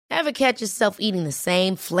Ever catch yourself eating the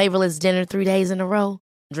same flavorless dinner 3 days in a row?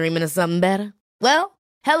 Dreaming of something better? Well,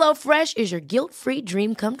 HelloFresh is your guilt-free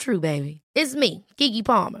dream come true, baby. It's me, Keke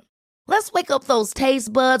Palmer. Let's wake up those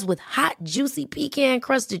taste buds with hot, juicy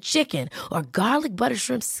pecan-crusted chicken or garlic butter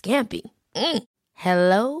shrimp scampi.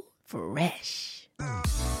 Hello Fresh.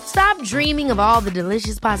 Stop dreaming of all the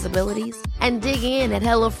delicious possibilities and dig in at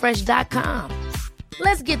HelloFresh.com.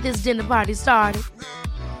 Let's get this dinner party started.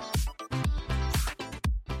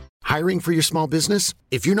 Hiring for your small business?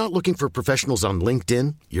 If you're not looking for professionals on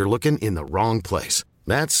LinkedIn, you're looking in the wrong place.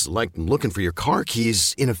 That's like looking for your car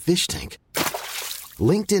keys in a fish tank.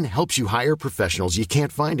 LinkedIn helps you hire professionals you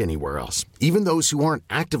can't find anywhere else, even those who aren't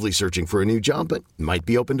actively searching for a new job but might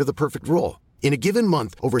be open to the perfect role. In a given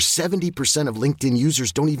month, over 70% of LinkedIn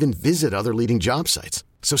users don't even visit other leading job sites.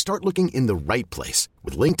 So start looking in the right place.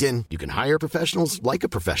 With LinkedIn, you can hire professionals like a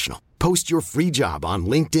professional. Post your free job on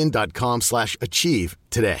linkedin.com/achieve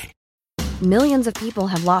today. Millions of people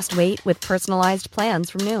have lost weight with personalized plans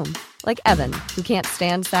from Noom. Like Evan, who can't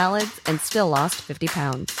stand salads and still lost 50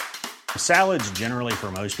 pounds. Salads generally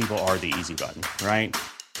for most people are the easy button, right?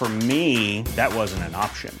 For me, that wasn't an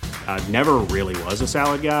option. I never really was a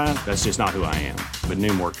salad guy. That's just not who I am. But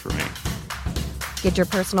Noom worked for me. Get your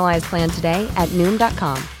personalized plan today at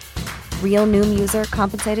Noom.com. Real Noom user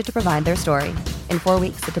compensated to provide their story. In 4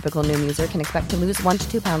 weeks, the typical Noom user can expect to lose 1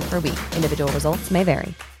 to 2 pounds per week. Individual results may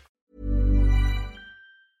vary.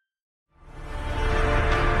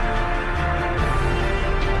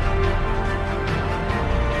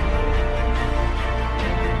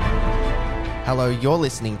 Hello, you're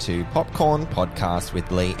listening to Popcorn Podcast with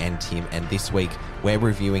Lee and Tim, and this week we're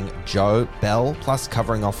reviewing Joe Bell, plus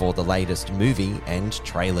covering off all the latest movie and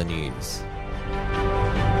trailer news.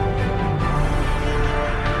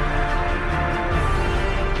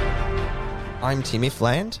 I'm Tim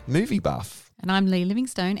Ifland, movie buff. And I'm Lee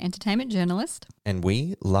Livingstone, entertainment journalist. And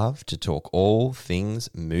we love to talk all things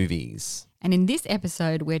movies. And in this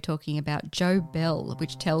episode, we're talking about Joe Bell,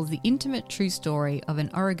 which tells the intimate true story of an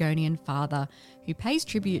Oregonian father who pays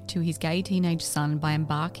tribute to his gay teenage son by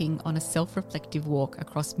embarking on a self-reflective walk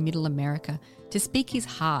across Middle America to speak his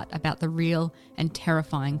heart about the real and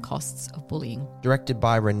terrifying costs of bullying. Directed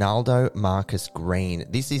by Ronaldo Marcus Green,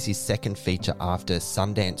 this is his second feature after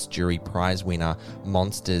Sundance Jury Prize winner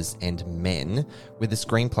Monsters and Men, with a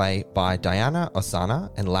screenplay by Diana Ossana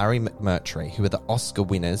and Larry McMurtry, who are the Oscar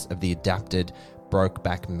winners of the adapted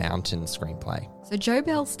Brokeback Mountain screenplay. So Joe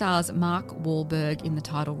Bell stars Mark Wahlberg in the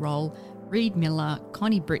title role, Reed Miller,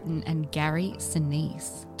 Connie Britton and Gary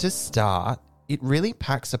Sinise. To start, it really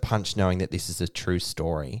packs a punch knowing that this is a true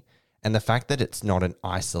story and the fact that it's not an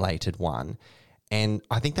isolated one. And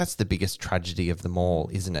I think that's the biggest tragedy of them all,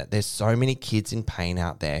 isn't it? There's so many kids in pain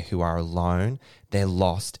out there who are alone, they're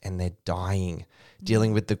lost and they're dying,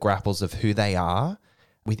 dealing with the grapples of who they are,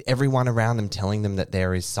 with everyone around them telling them that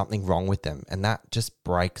there is something wrong with them. And that just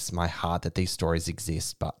breaks my heart that these stories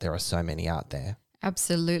exist, but there are so many out there.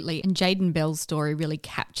 Absolutely. And Jaden Bell's story really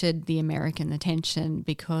captured the American attention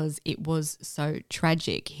because it was so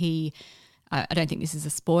tragic. I don't think this is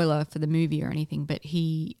a spoiler for the movie or anything, but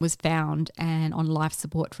he was found and on life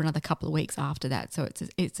support for another couple of weeks after that. So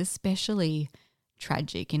it's especially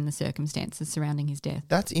tragic in the circumstances surrounding his death.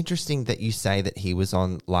 That's interesting that you say that he was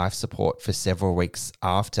on life support for several weeks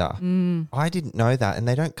after. I didn't know that, and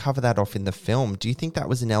they don't cover that off in the film. Do you think that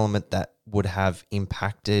was an element that would have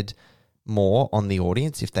impacted more on the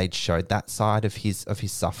audience if they'd showed that side of his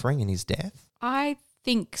suffering and his death? I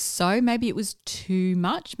think so. Maybe it was too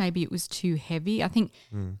much. Maybe it was too heavy. I think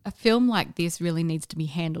a film like this really needs to be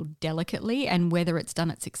handled delicately, and whether it's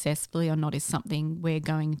done it successfully or not is something we're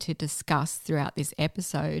going to discuss throughout this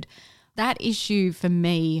episode. That issue for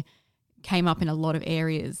me came up in a lot of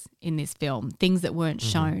areas in this film, things that weren't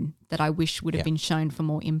shown that I wish would have been shown for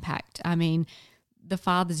more impact. I mean, the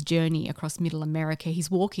father's journey across Middle America,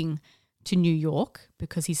 he's walking to New York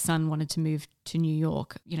because his son wanted to move to New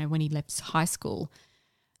York, when he left high school.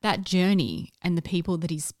 That journey and the people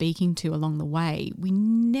that he's speaking to along the way, we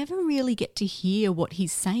never really get to hear what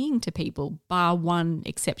he's saying to people, bar one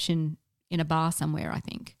exception in a bar somewhere, I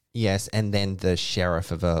think. Yes, and then the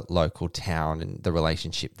sheriff of a local town and the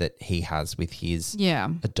relationship that he has with his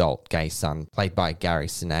adult gay son, played by Gary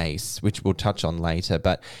Sinise, which we'll touch on later.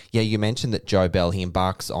 But yeah, you mentioned that Joe Bell, he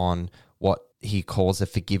embarks on what he calls a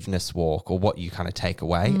forgiveness walk, or what you kind of take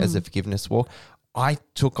away as a forgiveness walk. I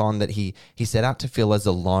took on that he set out to feel as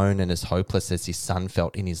alone and as hopeless as his son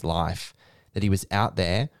felt in his life, that he was out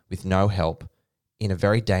there with no help in a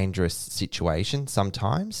very dangerous situation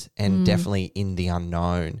sometimes, and definitely in the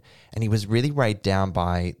unknown. And he was really weighed down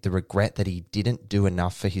by the regret that he didn't do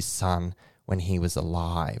enough for his son when he was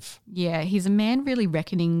alive. Yeah, he's a man really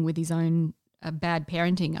reckoning with his own bad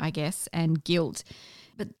parenting, I guess, and guilt.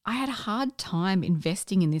 But I had a hard time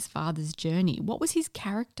investing in this father's journey. What was his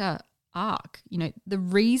character arc? You know, the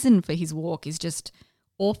reason for his walk is just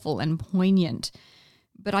awful and poignant.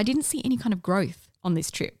 But I didn't see any kind of growth on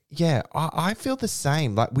this trip. Yeah, I feel the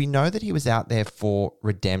same. Like, we know that he was out there for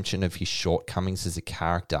redemption of his shortcomings as a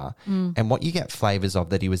character. And what you get flavors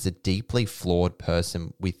of, that he was a deeply flawed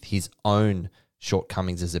person with his own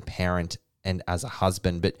shortcomings as a parent and as a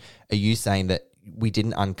husband. But are you saying that we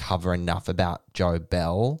didn't uncover enough about Joe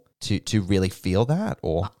Bell to really feel that?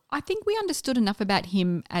 Or I think we understood enough about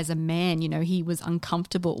him as a man. You know, he was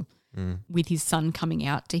uncomfortable with his son coming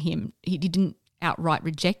out to him. He didn't outright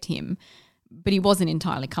reject him, but he wasn't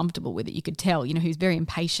entirely comfortable with it. You could tell, you know, he was very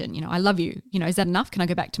impatient. You know, I love you. You know, is that enough? Can I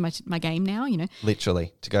go back to my game now? You know,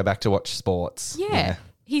 literally to go back to watch sports. Yeah.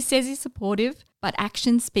 He says he's supportive, but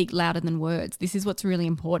actions speak louder than words. This is what's really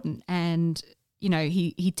important. And, you know,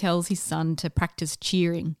 he tells his son to practice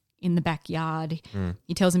cheering in the backyard.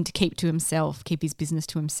 He tells him to keep to himself, keep his business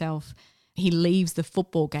to himself. He leaves the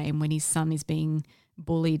football game when his son is being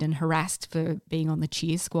bullied and harassed for being on the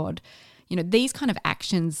cheer squad. You know, these kind of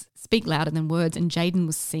actions speak louder than words, and Jayden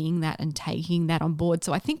was seeing that and taking that on board.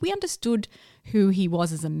 So I think we understood who he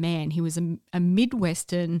was as a man. He was a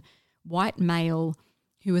Midwestern white male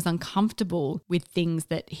who was uncomfortable with things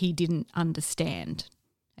that he didn't understand.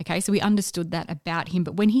 Okay, so we understood that about him.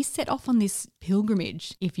 But when he set off on this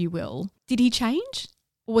pilgrimage, if you will, did he change,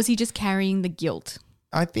 or was he just carrying the guilt?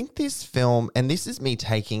 I think this film, and this is me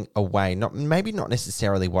taking away, maybe not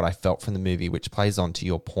necessarily what I felt from the movie, which plays on to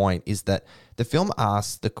your point, is that the film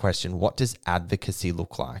asks the question, what does advocacy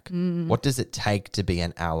look like? What does it take to be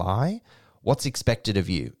an ally? What's expected of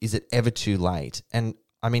you? Is it ever too late? And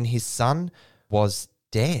I mean, his son was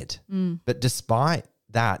dead, but despite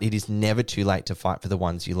that, it is never too late to fight for the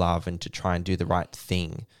ones you love and to try and do the right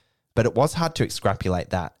thing. But it was hard to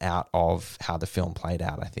extrapolate that out of how the film played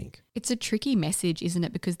out, I think. It's a tricky message, isn't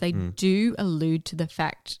it? Because they do allude to the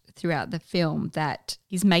fact throughout the film that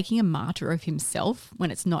he's making a martyr of himself when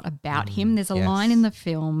it's not about him. There's a line in the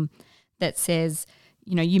film that says,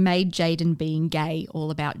 you know, you made Jayden being gay all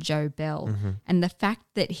about Joe Bell. And the fact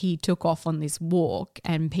that he took off on this walk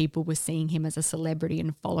and people were seeing him as a celebrity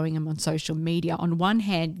and following him on social media, on one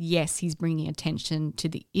hand, yes, he's bringing attention to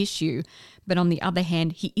the issue, but on the other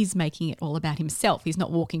hand, he is making it all about himself. He's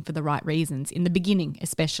not walking for the right reasons, in the beginning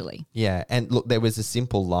especially. Yeah, and look, there was a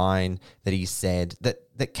simple line that he said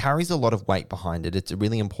that carries a lot of weight behind it. It's a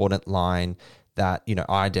really important line that, you know,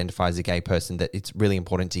 I identify as a gay person, that it's really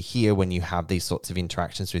important to hear when you have these sorts of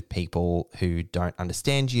interactions with people who don't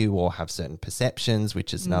understand you or have certain perceptions,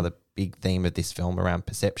 which is another big theme of this film around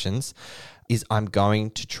perceptions, is I'm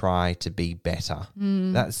going to try to be better.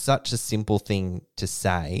 That's such a simple thing to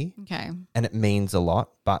say. Okay. And it means a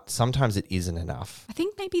lot, but sometimes it isn't enough. I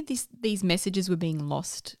think maybe these messages were being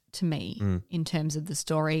lost to me in terms of the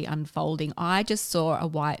story unfolding. I just saw a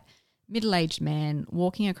white middle-aged man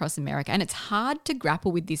walking across America, and it's hard to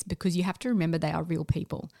grapple with this because you have to remember they are real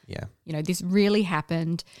people. Yeah. You know, this really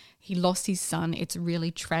happened. He lost his son. It's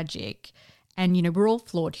really tragic. And, you know, we're all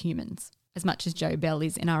flawed humans as much as Joe Bell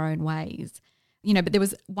is in our own ways. You know, but there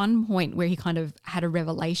was one point where he kind of had a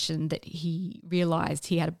revelation that he realised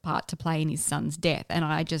he had a part to play in his son's death, and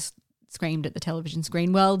I just screamed at the television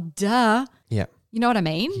screen, well, duh. Yeah. You know what I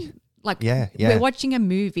mean? Like, we're watching a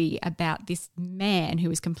movie about this man who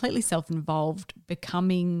is completely self-involved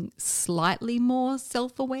becoming slightly more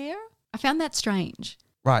self-aware. I found that strange.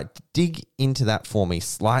 Right. Dig into that for me.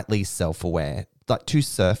 Slightly self-aware, like too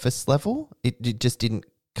surface level. It just didn't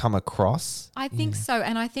come across. I think so.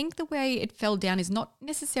 And I think the way it fell down is not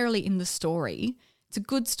necessarily in the story. It's a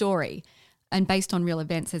good story and based on real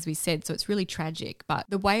events, as we said. So it's really tragic. But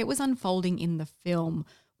the way it was unfolding in the film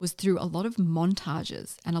was through a lot of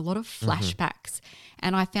montages and a lot of flashbacks.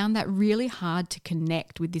 And I found that really hard to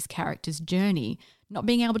connect with this character's journey, not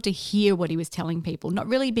being able to hear what he was telling people, not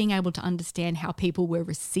really being able to understand how people were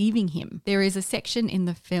receiving him. There is a section in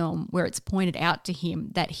the film where it's pointed out to him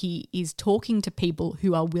that he is talking to people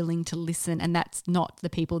who are willing to listen, and that's not the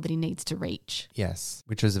people that he needs to reach. Yes,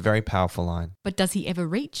 which was a very powerful line. But does he ever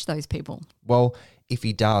reach those people? Well, if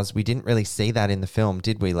he does, we didn't really see that in the film,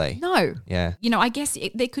 did we, Lee? No. Yeah. You know, I guess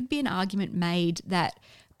there could be an argument made that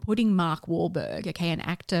putting Mark Wahlberg, okay, an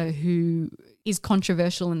actor who is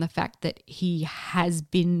controversial in the fact that he has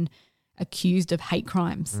been accused of hate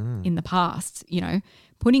crimes in the past, you know,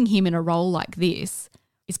 putting him in a role like this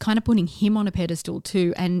is kind of putting him on a pedestal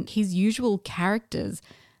too. And his usual characters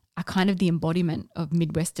are kind of the embodiment of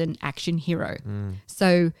Midwestern action hero.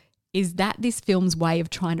 So Is that this film's way of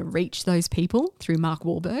trying to reach those people through Mark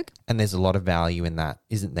Wahlberg? And there's a lot of value in that,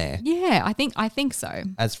 isn't there? Yeah, I think so.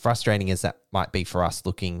 As frustrating as that might be for us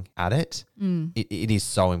looking at it, it is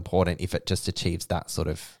so important if it just achieves that sort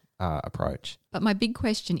of approach. But my big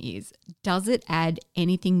question is, does it add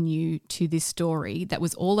anything new to this story that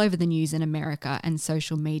was all over the news in America and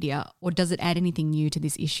social media, or does it add anything new to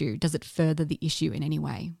this issue? Does it further the issue in any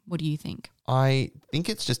way? What do you think? I think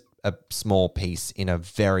it's just a small piece in a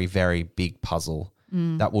very, very big puzzle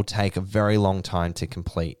that will take a very long time to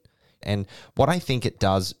complete. And what I think it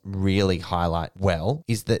does really highlight well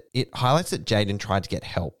is that it highlights that Jayden tried to get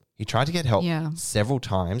help. He tried to get help several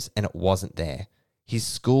times and it wasn't there. His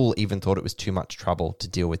school even thought it was too much trouble to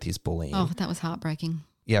deal with his bullying. Oh, that was heartbreaking.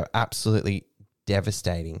 Yeah, absolutely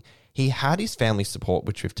devastating. He had his family support,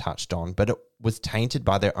 which we've touched on, but it was tainted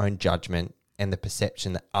by their own judgment and the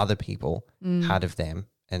perception that other people had of them.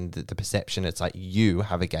 And the perception, it's like, you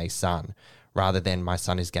have a gay son rather than my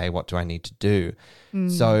son is gay, what do I need to do?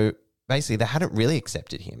 So basically they hadn't really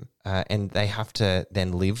accepted him and they have to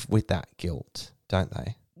then live with that guilt, don't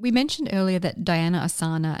they? We mentioned earlier that Diana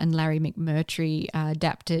Ossana and Larry McMurtry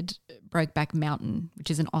adapted Brokeback Mountain, which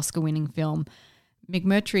is an Oscar-winning film.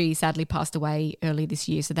 McMurtry sadly passed away early this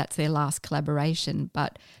year, so that's their last collaboration.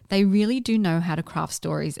 But they really do know how to craft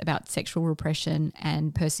stories about sexual repression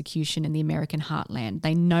and persecution in the American heartland.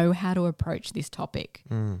 They know how to approach this topic.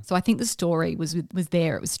 So I think the story was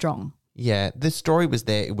there. It was strong. Yeah, the story was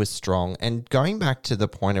there. It was strong. And going back to the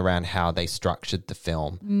point around how they structured the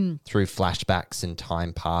film through flashbacks and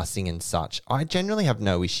time passing and such, I generally have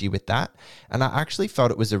no issue with that. And I actually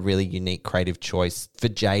felt it was a really unique creative choice for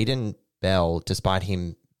Jayden Bell, despite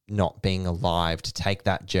him not being alive, to take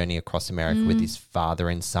that journey across America with his father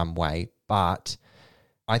in some way. But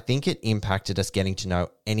I think it impacted us getting to know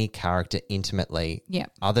any character intimately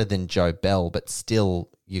other than Joe Bell, but still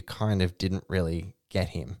you kind of didn't really get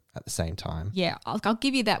him at the same time. Yeah, I'll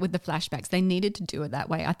give you that with the flashbacks. They needed to do it that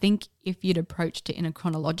way. I think if you'd approached it in a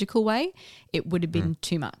chronological way, it would have been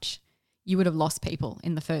too much. You would have lost people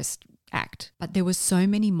in the first act. But there were so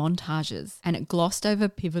many montages and it glossed over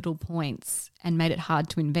pivotal points and made it hard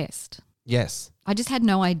to invest. Yes. I just had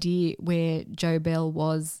no idea where Joe Bell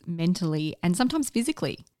was mentally and sometimes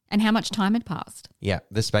physically and how much time had passed. Yeah,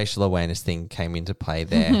 the spatial awareness thing came into play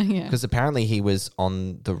there because apparently he was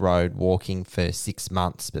on the road walking for 6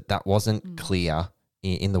 months, but that wasn't clear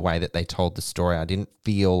in the way that they told the story. I didn't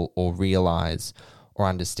feel or realize or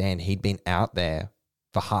understand he'd been out there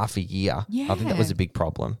for half a year. Yeah. I think that was a big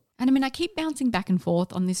problem. And I mean, I keep bouncing back and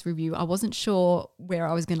forth on this review. I wasn't sure where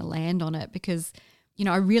I was going to land on it because, you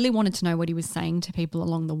know, I really wanted to know what he was saying to people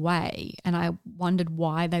along the way. And I wondered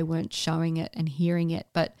why they weren't showing it and hearing it.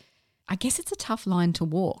 But I guess it's a tough line to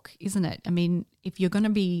walk, isn't it? I mean, if you're going to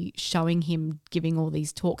be showing him giving all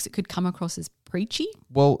these talks, it could come across as preachy.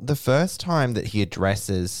 Well, the first time that he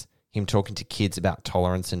addresses him talking to kids about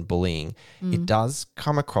tolerance and bullying, it does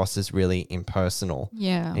come across as really impersonal.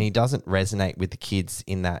 Yeah. And he doesn't resonate with the kids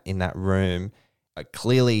in that room. It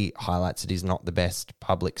clearly highlights that he's not the best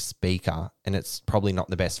public speaker and it's probably not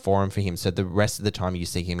the best forum for him. So the rest of the time you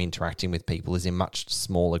see him interacting with people is in much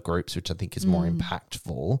smaller groups, which I think is more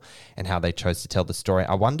impactful, and how they chose to tell the story.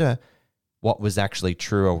 I wonder what was actually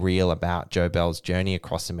true or real about Joe Bell's journey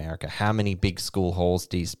across America. How many big school halls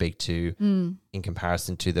do you speak to in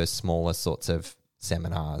comparison to those smaller sorts of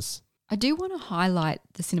seminars? I do want to highlight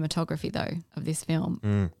the cinematography, though, of this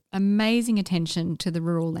film. Amazing attention to the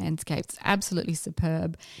rural landscapes, absolutely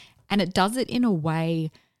superb. And it does it in a way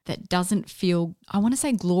that doesn't feel, I want to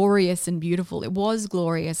say glorious and beautiful. It was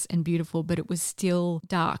glorious and beautiful, but it was still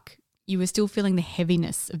dark. You were still feeling the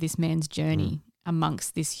heaviness of this man's journey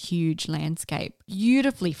amongst this huge landscape,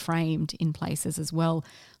 beautifully framed in places as well.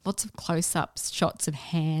 Lots of close-ups, shots of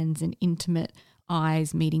hands and intimate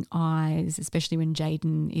eyes meeting eyes, especially when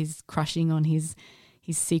Jayden is crushing on his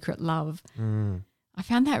secret love. I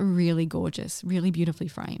found that really gorgeous, really beautifully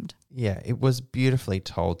framed. Yeah, it was beautifully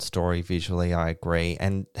told story visually, I agree.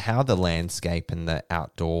 And how the landscape and the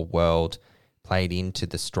outdoor world played into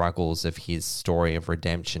the struggles of his story of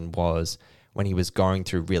redemption was when he was going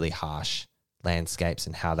through really harsh landscapes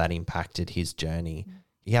and how that impacted his journey.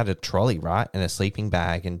 He had a trolley, right, and a sleeping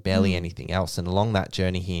bag and barely anything else. And along that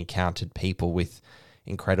journey, he encountered people with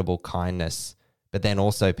incredible kindness, but then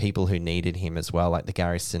also people who needed him as well, like the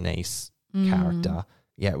Gary Sinise character.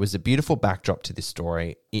 Yeah, it was a beautiful backdrop to this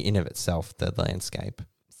story in of itself, the landscape.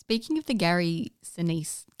 Speaking of the Gary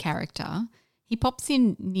Sinise character, he pops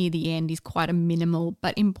in near the end. He's quite a minimal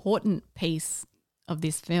but important piece of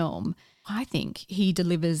this film. I think he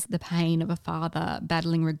delivers the pain of a father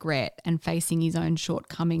battling regret and facing his own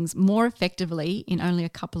shortcomings more effectively in only a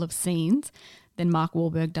couple of scenes than Mark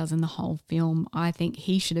Wahlberg does in the whole film. I think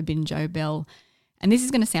he should have been Joe Bell. And this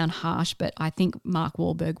is going to sound harsh, but I think Mark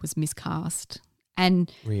Wahlberg was miscast.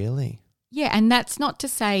 And really? Yeah, and that's not to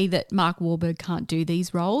say that Mark Wahlberg can't do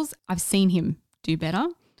these roles. I've seen him do better.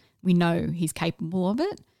 We know he's capable of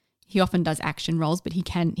it. He often does action roles, but he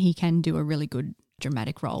can do a really good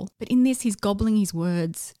dramatic role. But in this, he's gobbling his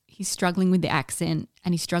words, he's struggling with the accent,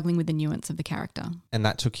 and he's struggling with the nuance of the character. And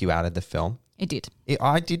that took you out of the film? It did.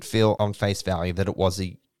 I did feel on face value that it was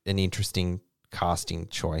an interesting casting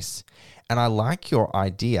choice. And I like your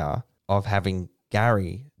idea of having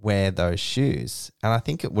Gary wear those shoes. And I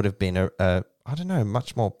think it would have been a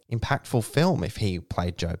much more impactful film if he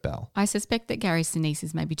played Joe Bell. I suspect that Gary Sinise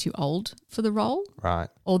is maybe too old for the role. Right.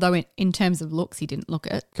 Although in terms of looks, he didn't look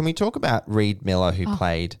it. Can we talk about Reed Miller, who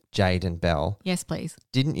played Jaden Bell? Yes, please.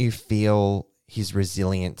 Didn't you feel his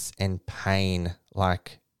resilience and pain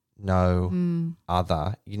like no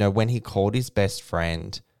other? You know, when he called his best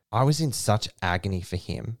friend, I was in such agony for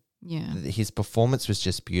him. Yeah. His performance was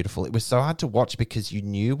just beautiful. It was so hard to watch because you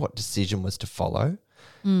knew what decision was to follow.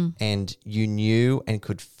 And you knew and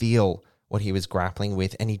could feel what he was grappling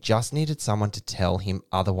with, and he just needed someone to tell him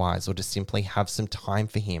otherwise or to simply have some time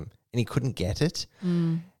for him, and he couldn't get it.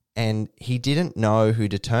 And he didn't know who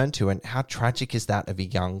to turn to, and how tragic is that of a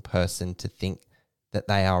young person to think that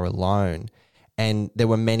they are alone. And there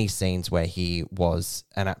were many scenes where he was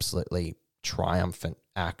an absolutely triumphant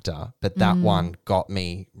actor, but that one got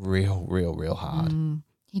me real hard.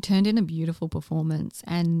 He turned in a beautiful performance,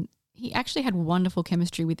 and he actually had wonderful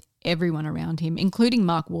chemistry with everyone around him, including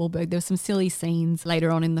Mark Wahlberg. There were some silly scenes later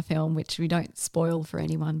on in the film, which we don't spoil for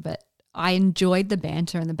anyone, but I enjoyed the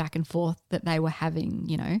banter and the back and forth that they were having,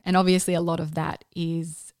 you know. And obviously a lot of that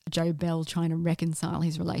is Joe Bell trying to reconcile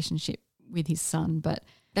his relationship with his son, but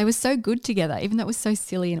they were so good together, even though it was so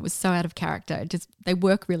silly and it was so out of character. They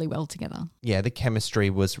work really well together. Yeah, the chemistry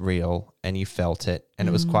was real and you felt it, and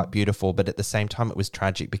it was quite beautiful. But at the same time, it was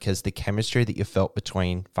tragic because the chemistry that you felt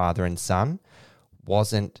between father and son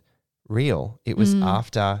wasn't real. It was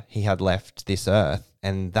after he had left this earth,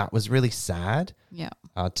 and that was really sad. Yeah,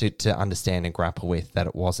 to understand and grapple with that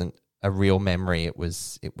it wasn't a real memory. It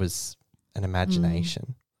was an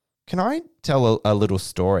imagination. Can I tell a little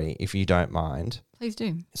story, if you don't mind? Please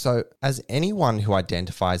do. So as anyone who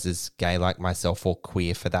identifies as gay like myself, or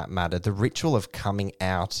queer for that matter, the ritual of coming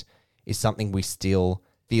out is something we still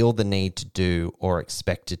feel the need to do or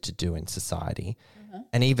expected to do in society.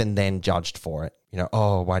 And even then judged for it. You know,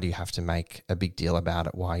 oh, why do you have to make a big deal about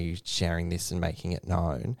it? Why are you sharing this and making it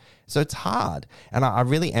known? So it's hard. And I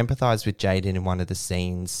really empathize with Jaden in one of the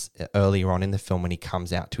scenes earlier on in the film when he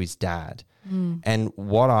comes out to his dad. And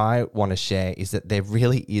what I want to share is that there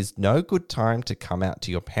really is no good time to come out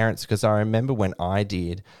to your parents, because I remember when I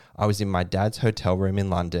did, I was in my dad's hotel room in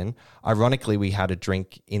London. Ironically, we had a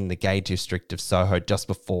drink in the gay district of Soho just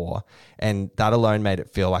before, and that alone made it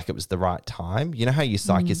feel like it was the right time. You know how you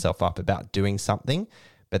psych yourself up about doing something?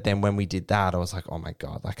 But then when we did that, I was like, oh my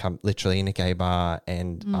God, like I'm literally in a gay bar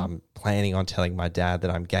and I'm planning on telling my dad that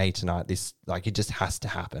I'm gay tonight. This, like, it just has to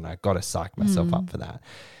happen. I got to psych myself up for that.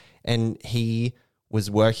 And he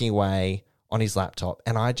was working away on his laptop,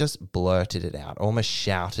 and I just blurted it out, almost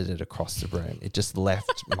shouted it across the room. It just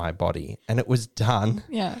left my body, and it was done.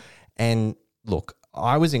 Yeah. And look,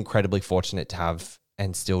 I was incredibly fortunate to have,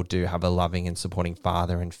 and still do have, a loving and supporting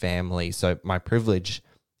father and family. So my privilege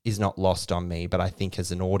is not lost on me. But I think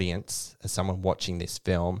as an audience, as someone watching this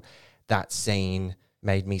film, that scene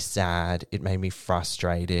made me sad. It made me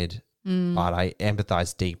frustrated. But I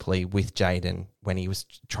empathized deeply with Jaden when he was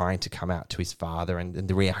trying to come out to his father, and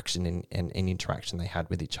the reaction and interaction they had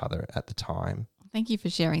with each other at the time. Thank you for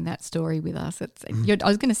sharing that story with us. I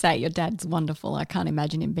was going to say, your dad's wonderful. I can't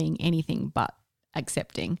imagine him being anything but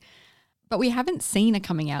accepting. But we haven't seen a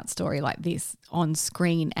coming out story like this on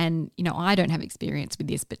screen. And, you know, I don't have experience with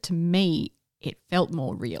this, but to me, it felt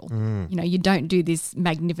more real. You know, you don't do this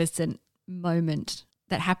magnificent moment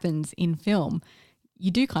that happens in film. You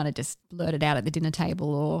do kind of just blurt it out at the dinner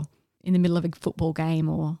table or in the middle of a football game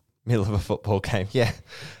or... Middle of a football game, yeah.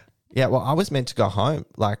 Yeah, well, I was meant to go home.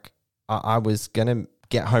 Like, I was going to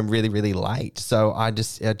get home really, really late. So I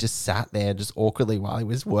just sat there just awkwardly while he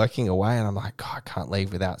was working away, and I'm like, God, I can't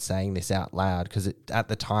leave without saying this out loud, because at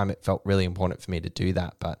the time it felt really important for me to do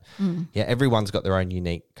that. But yeah, everyone's got their own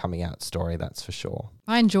unique coming out story, that's for sure.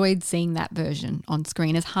 I enjoyed seeing that version on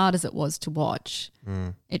screen. As hard as it was to watch,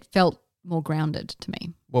 it felt more grounded to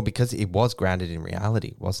me. Well, because it was grounded in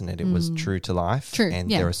reality, wasn't it? It was true to life. True,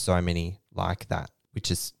 and yeah. there are so many like that,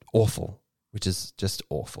 which is awful. which is just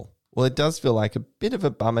awful. Well, it does feel like a bit of a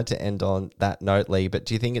bummer to end on that note, Lee, but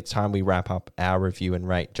do you think it's time we wrap up our review and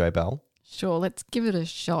rate Joe Bell? Sure, let's give it a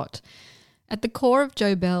shot. At the core of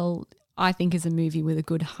Joe Bell, I think, is a movie with a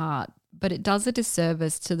good heart, but it does a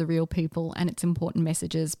disservice to the real people and its important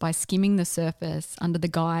messages by skimming the surface under the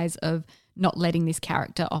guise of not letting this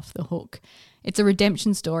character off the hook. It's a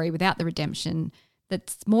redemption story without the redemption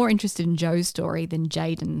that's more interested in Joe's story than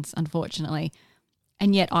Jaden's, unfortunately.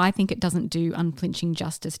 And yet I think it doesn't do unflinching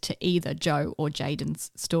justice to either Joe or Jaden's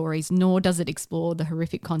stories, nor does it explore the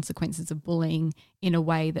horrific consequences of bullying in a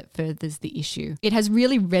way that furthers the issue. It has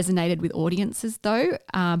really resonated with audiences though,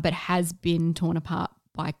 but has been torn apart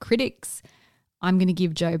by critics. I'm going to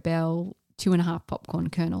give Joe Bell 2.5 popcorn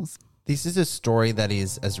kernels. This is a story that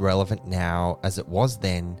is as relevant now as it was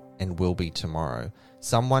then and will be tomorrow.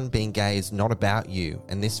 Someone being gay is not about you,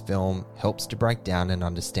 and this film helps to break down and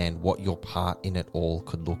understand what your part in it all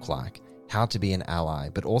could look like, how to be an ally,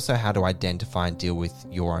 but also how to identify and deal with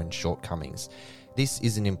your own shortcomings. This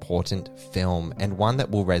is an important film and one that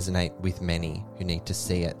will resonate with many who need to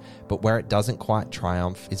see it, but where it doesn't quite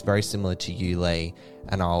triumph is very similar to you, Lee,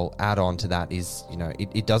 and I'll add on to that is,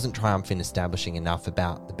 it doesn't triumph in establishing enough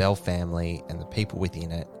about the Bell family and the people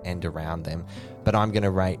within it and around them, but I'm going to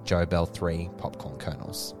rate Joe Bell 3 popcorn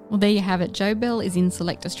kernels. Well, there you have it. Joe Bell is in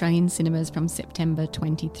select Australian cinemas from September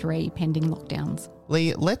 23, pending lockdowns.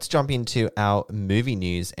 Lee, let's jump into our movie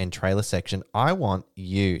news and trailer section. I want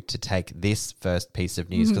you to take this first piece of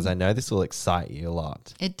news because I know this will excite you a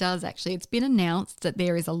lot. It does, actually. It's been announced that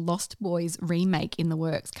there is a Lost Boys remake in the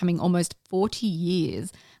works, coming almost 40 years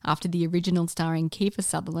after the original, starring Kiefer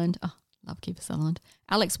Sutherland. Oh, love Kiefer Sutherland.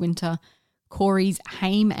 Alex Winter, Corey's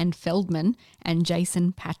Haim and Feldman, and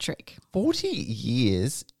Jason Patrick. 40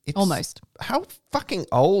 years? Almost. How fucking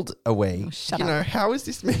old are we? Oh, shut up. How is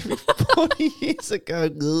this movie 40 years ago?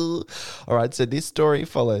 Ugh. All right, so this story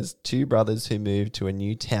follows two brothers who move to a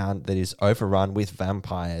new town that is overrun with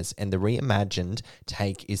vampires, and the reimagined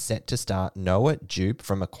take is set to star Noah Jupe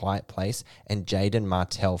from A Quiet Place and Jaden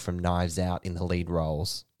Martell from Knives Out in the lead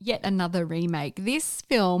roles. Yet another remake. This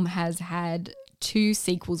film has had 2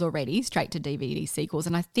 sequels already, straight to DVD sequels,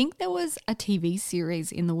 and I think there was a TV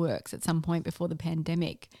series in the works at some point before the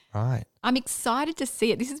pandemic. Right. I'm excited to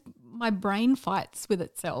see it. This is, my brain fights with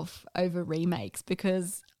itself over remakes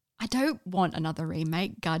because I don't want another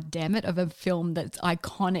remake, god damn it, of a film that's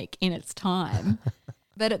iconic in its time.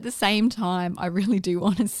 But at the same time, I really do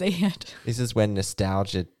want to see it. This is when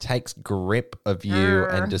nostalgia takes grip of you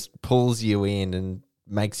and just pulls you in and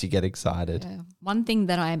makes you get excited. Yeah. One thing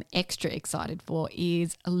that I am extra excited for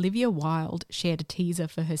is Olivia Wilde shared a teaser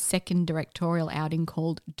for her second directorial outing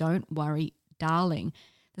called Don't Worry, Darling.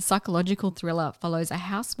 The psychological thriller follows a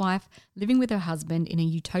housewife living with her husband in a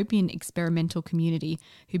utopian experimental community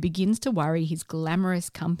who begins to worry his glamorous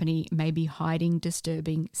company may be hiding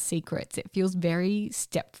disturbing secrets. It feels very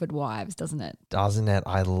Stepford Wives, doesn't it? Doesn't it?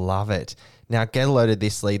 I love it. Now, get a load of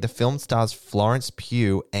this, Lee. The film stars Florence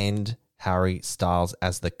Pugh and Harry Styles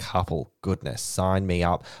as the couple. Goodness, sign me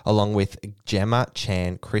up. Along with Gemma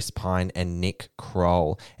Chan, Chris Pine and Nick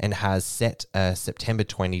Kroll, and has set a September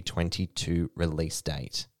 2022 release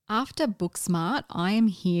date. After Booksmart, I am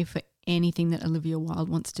here for anything that Olivia Wilde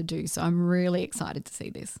wants to do, so I'm really excited to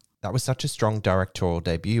see this. That was such a strong directorial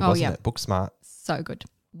debut, wasn't it? Booksmart. So good.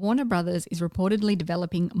 Warner Brothers is reportedly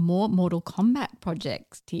developing more Mortal Kombat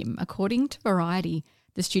projects, Tim. According to Variety,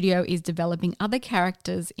 the studio is developing other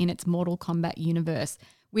characters in its Mortal Kombat universe,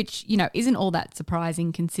 which, isn't all that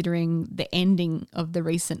surprising considering the ending of the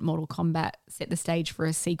recent Mortal Kombat set the stage for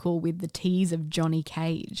a sequel with the tease of Johnny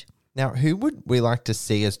Cage. Now, who would we like to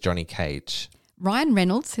see as Johnny Cage? Ryan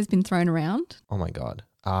Reynolds has been thrown around. Oh my God.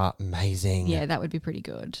 Amazing. Yeah, that would be pretty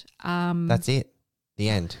good. That's it. The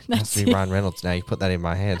end. That's it. Ryan Reynolds now. You put that in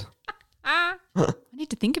my head. I need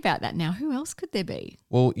to think about that now. Who else could there be?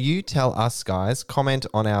 Well, you tell us, guys. Comment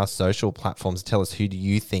on our social platforms. Tell us who do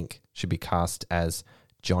you think should be cast as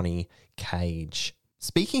Johnny Cage.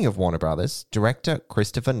 Speaking of Warner Brothers, director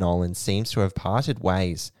Christopher Nolan seems to have parted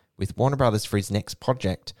ways with Warner Brothers for his next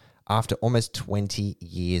project after almost 20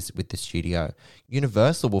 years with the studio.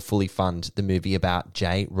 Universal will fully fund the movie about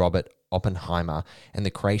J. Robert Oppenheimer and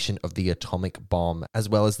the creation of the atomic bomb, as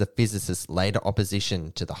well as the physicist's later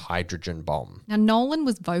opposition to the hydrogen bomb. Now, Nolan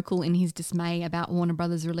was vocal in his dismay about Warner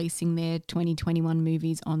Brothers releasing their 2021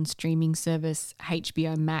 movies on streaming service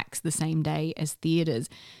HBO Max the same day as theatres,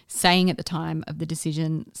 saying at the time of the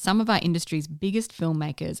decision, some of our industry's biggest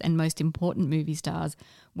filmmakers and most important movie stars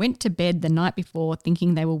went to bed the night before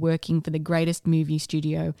thinking they were working for the greatest movie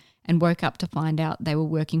studio and woke up to find out they were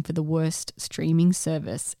working for the worst streaming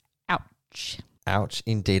service. Ouch. Ouch,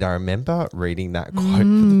 indeed. I remember reading that quote for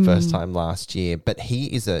the first time last year, but he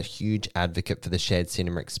is a huge advocate for the shared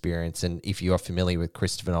cinema experience. And if you are familiar with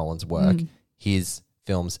Christopher Nolan's work, his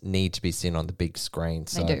films need to be seen on the big screen.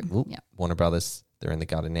 So, they do. Yep. Warner Brothers, they're in the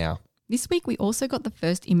gutter now. This week, we also got the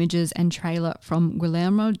first images and trailer from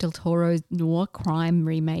Guillermo del Toro's noir crime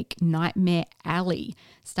remake, Nightmare Alley,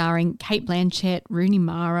 starring Cate Blanchett, Rooney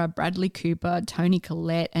Mara, Bradley Cooper, Toni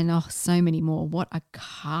Collette, and so many more. What a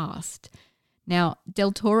cast. Now,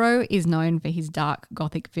 Del Toro is known for his dark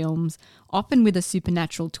gothic films, often with a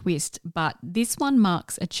supernatural twist, but this one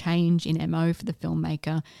marks a change in MO for the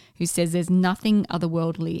filmmaker, who says there's nothing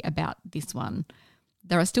otherworldly about this one.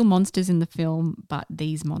 There are still monsters in the film, but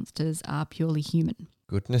these monsters are purely human.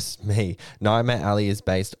 Goodness me. Nightmare Alley is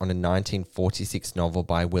based on a 1946 novel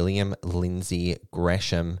by William Lindsay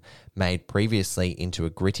Gresham, made previously into a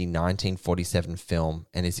gritty 1947 film,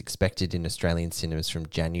 and is expected in Australian cinemas from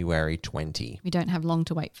January 20. We don't have long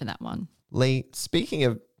to wait for that one. Lee, speaking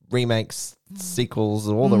of remakes, sequels,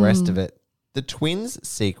 and all the rest of it, the Twins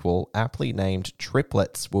sequel, aptly named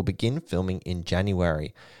Triplets, will begin filming in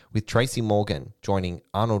January, with Tracy Morgan joining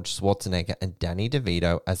Arnold Schwarzenegger and Danny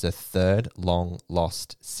DeVito as a third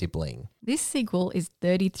long-lost sibling. This sequel is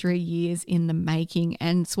 33 years in the making,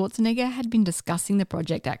 and Schwarzenegger had been discussing the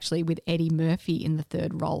project actually with Eddie Murphy in the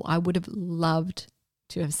third role. I would have loved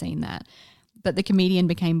to have seen that. But the comedian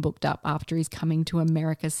became booked up after his Coming to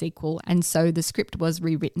America sequel, and so the script was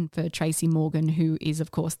rewritten for Tracy Morgan, who is,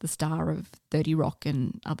 of course, the star of 30 Rock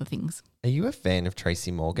and other things. Are you a fan of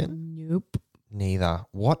Tracy Morgan? Nope. Neither.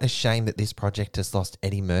 What a shame that this project has lost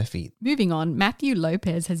Eddie Murphy. Moving on, Matthew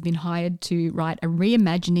Lopez has been hired to write a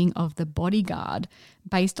reimagining of The Bodyguard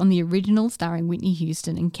based on the original starring Whitney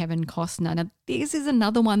Houston and Kevin Costner. Now, this is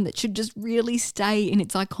another one that should just really stay in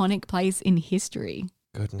its iconic place in history.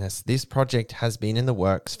 Goodness, this project has been in the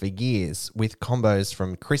works for years, with combos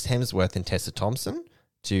from Chris Hemsworth and Tessa Thompson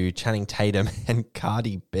to Channing Tatum and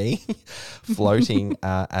Cardi B floating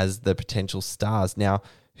as the potential stars. Now,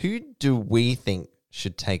 who do we think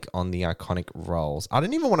should take on the iconic roles? I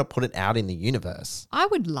don't even want to put it out in the universe. I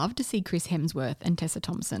would love to see Chris Hemsworth and Tessa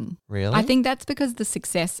Thompson. Really? I think that's because the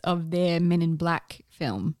success of their Men in Black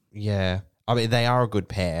film. Yeah. I mean, they are a good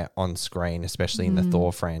pair on screen, especially in the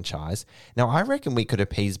Thor franchise. Now, I reckon we could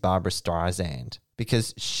appease Barbra Streisand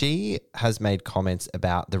because she has made comments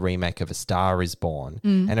about the remake of A Star Is Born,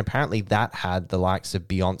 and apparently that had the likes of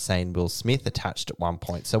Beyonce and Will Smith attached at one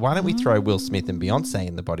point. So why don't we throw Will Smith and Beyonce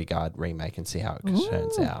in the Bodyguard remake and see how it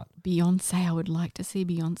turns out? Beyonce, I would like to see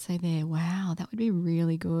Beyonce there. Wow, that would be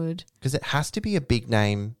really good. Because it has to be a big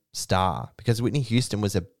name star, because Whitney Houston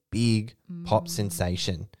was a big pop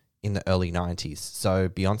sensation in the early 90s. So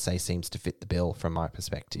Beyonce seems to fit the bill from my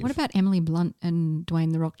perspective. What about Emily Blunt and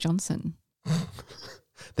Dwayne "The Rock" Johnson?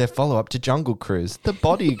 Their follow-up to Jungle Cruise, The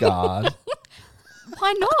Bodyguard.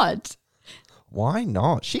 Why not? Why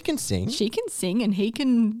not? She can sing. She can sing and he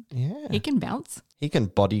can bounce. He can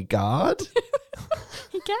bodyguard.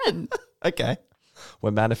 He can. Okay.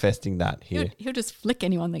 We're manifesting that here. He'll just flick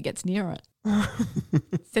anyone that gets near it.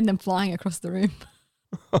 Send them flying across the room.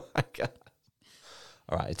 Oh my God.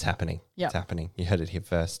 All right, it's happening. Yep. It's happening. You heard it here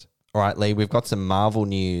first. All right, Lee, we've got some Marvel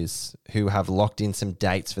news who have locked in some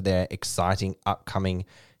dates for their exciting upcoming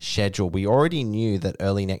schedule. We already knew that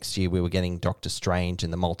early next year we were getting Doctor Strange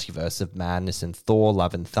and the Multiverse of Madness and Thor,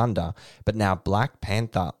 Love and Thunder, but now Black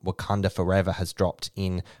Panther, Wakanda Forever has dropped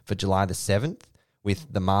in for July the 7th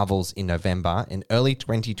with the Marvels in November. In early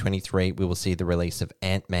 2023, we will see the release of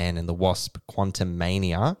Ant-Man and the Wasp,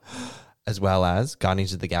 Quantumania, as well as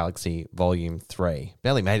Guardians of the Galaxy Volume 3.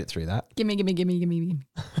 Barely made it through that. Gimme.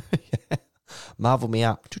 Yeah. Marvel me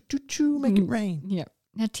up. Choo-choo-choo, make it rain. Yeah.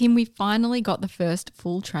 Now, Tim, we finally got the first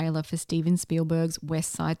full trailer for Steven Spielberg's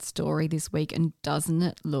West Side Story this week, and doesn't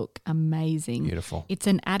it look amazing? Beautiful. It's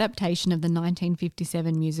an adaptation of the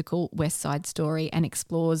 1957 musical West Side Story and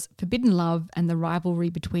explores forbidden love and the rivalry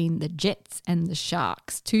between the Jets and the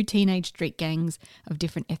Sharks, two teenage street gangs of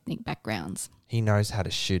different ethnic backgrounds. He knows how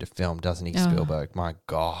to shoot a film, doesn't he, Spielberg? My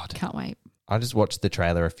God. Can't wait. I just watched the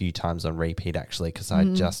trailer a few times on repeat, actually, because I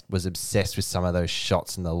just was obsessed with some of those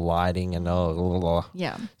shots and the lighting and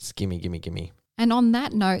Yeah. Gimme. And on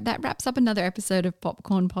that note, that wraps up another episode of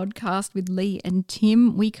Popcorn Podcast with Lee and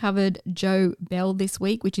Tim. We covered Joe Bell this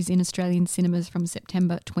week, which is in Australian cinemas from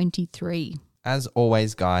September 23. As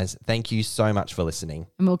always, guys, thank you so much for listening.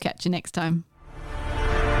 And we'll catch you next time.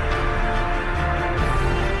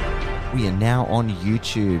 We are now on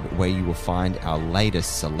YouTube, where you will find our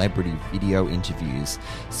latest celebrity video interviews.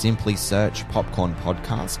 Simply search Popcorn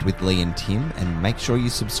Podcast with Lee and Tim and make sure you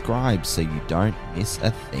subscribe so you don't miss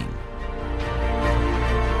a thing.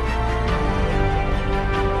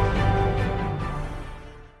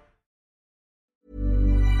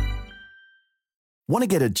 Want to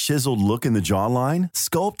get a chiseled look in the jawline?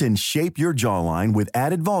 Sculpt and shape your jawline with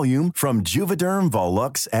added volume from Juvederm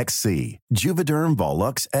Volux XC. Juvederm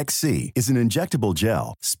Volux XC is an injectable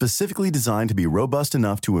gel specifically designed to be robust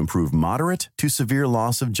enough to improve moderate to severe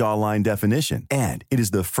loss of jawline definition. And it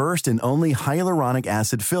is the first and only hyaluronic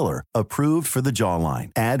acid filler approved for the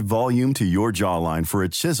jawline. Add volume to your jawline for a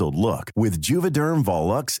chiseled look with Juvederm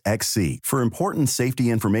Volux XC. For important safety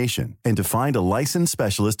information and to find a licensed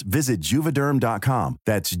specialist, visit Juvederm.com.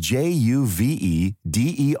 That's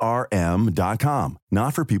Juvederm.com.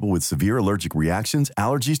 Not for people with severe allergic reactions,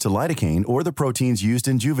 allergies to lidocaine, or the proteins used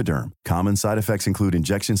in Juvederm. Common side effects include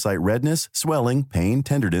injection site redness, swelling, pain,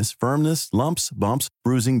 tenderness, firmness, lumps, bumps,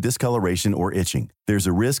 bruising, discoloration, or itching. There's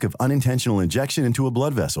a risk of unintentional injection into a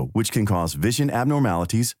blood vessel, which can cause vision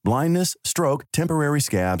abnormalities, blindness, stroke, temporary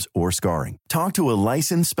scabs, or scarring. Talk to a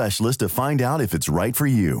licensed specialist to find out if it's right for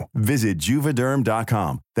you. Visit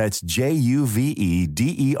Juvederm.com. That's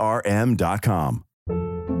Juvederm.com.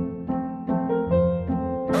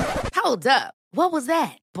 Hold up. What was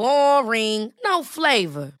that? Boring. No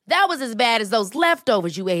flavor. That was as bad as those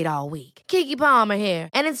leftovers you ate all week. Keke Palmer here,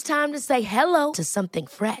 and it's time to say hello to something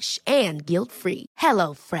fresh and guilt-free.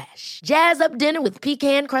 Hello Fresh. Jazz up dinner with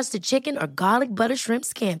pecan-crusted chicken or garlic butter shrimp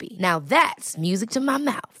scampi. Now that's music to my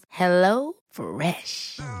mouth. Hello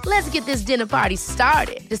Fresh. Let's get this dinner party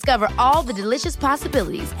started. Discover all the delicious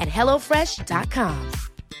possibilities at HelloFresh.com.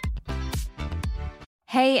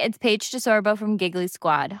 Hey, it's Paige DeSorbo from Giggly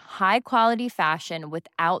Squad. High quality fashion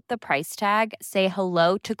without the price tag. Say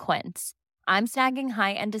hello to Quince. I'm snagging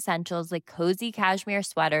high-end essentials like cozy cashmere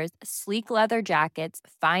sweaters, sleek leather jackets,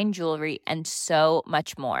 fine jewelry, and so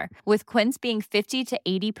much more. With Quince being 50 to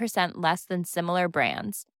 80% less than similar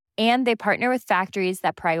brands. And they partner with factories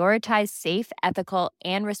that prioritize safe, ethical,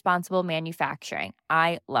 and responsible manufacturing.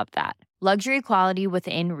 I love that. Luxury quality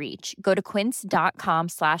within reach. Go to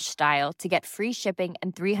quince.com/style to get free shipping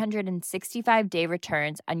and 365-day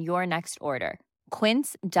returns on your next order.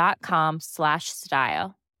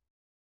 Quince.com/style.